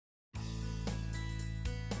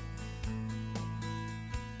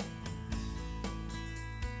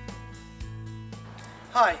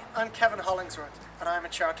Hi, I'm Kevin Hollingsworth and I'm a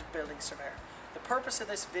Chartered Building Surveyor. The purpose of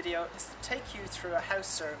this video is to take you through a house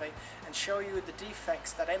survey and show you the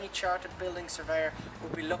defects that any Chartered Building Surveyor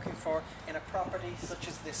will be looking for in a property such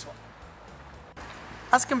as this one.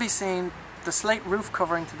 As can be seen, the slate roof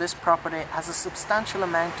covering to this property has a substantial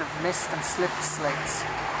amount of mist and slipped slates.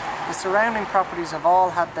 The surrounding properties have all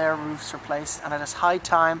had their roofs replaced, and it is high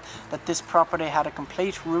time that this property had a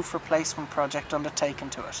complete roof replacement project undertaken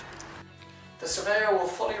to it. The surveyor will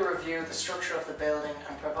fully review the structure of the building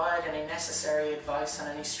and provide any necessary advice on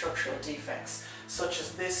any structural defects, such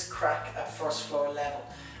as this crack at first floor level,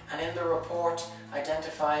 and in the report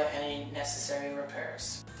identify any necessary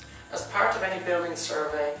repairs. As part of any building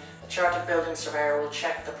survey, a Chartered Building Surveyor will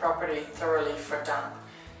check the property thoroughly for damp.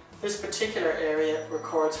 This particular area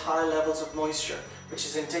records high levels of moisture, which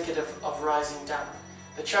is indicative of rising damp.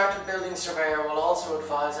 The Chartered Building Surveyor will also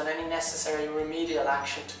advise on any necessary remedial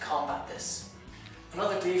action to combat this.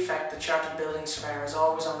 Another defect the Chartered Building Surveyor is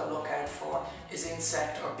always on the lookout for is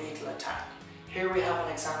insect or beetle attack. Here we have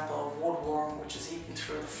an example of woodworm which is eaten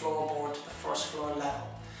through the floorboard to the first floor level.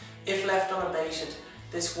 If left unabated,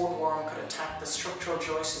 this woodworm could attack the structural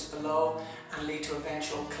joists below and lead to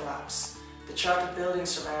eventual collapse. The Chartered Building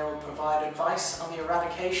Surveyor will provide advice on the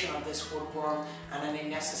eradication of this woodworm and any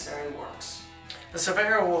necessary works. The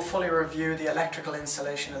surveyor will fully review the electrical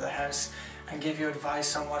installation of the house and give you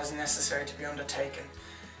advice on what is necessary to be undertaken.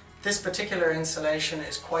 This particular installation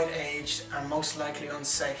is quite aged and most likely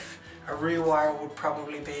unsafe. A rewire would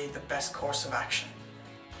probably be the best course of action.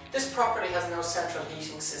 This property has no central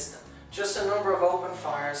heating system, just a number of open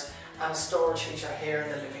fires and a storage heater here in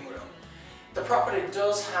the living room. The property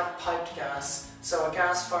does have piped gas, so a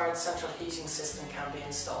gas-fired central heating system can be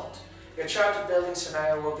installed. Your Chartered Building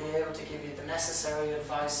Surveyor will be able to give you the necessary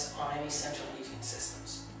advice on any central heating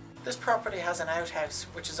systems. This property has an outhouse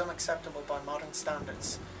which is unacceptable by modern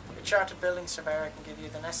standards. Your Chartered Building Surveyor can give you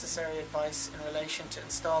the necessary advice in relation to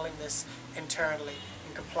installing this internally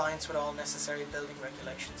in compliance with all necessary building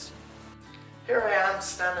regulations. Here I am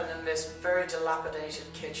standing in this very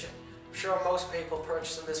dilapidated kitchen. I'm sure most people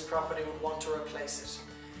purchasing this property would want to replace it.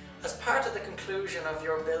 As part of the conclusion of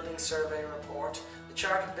your building survey report, the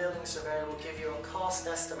Chartered Building Surveyor will give you a cost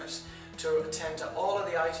estimate to attend to all of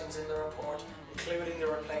the items in the report, including the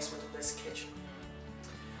replacement of this kitchen.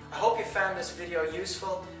 I hope you found this video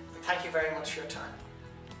useful, and thank you very much for your time.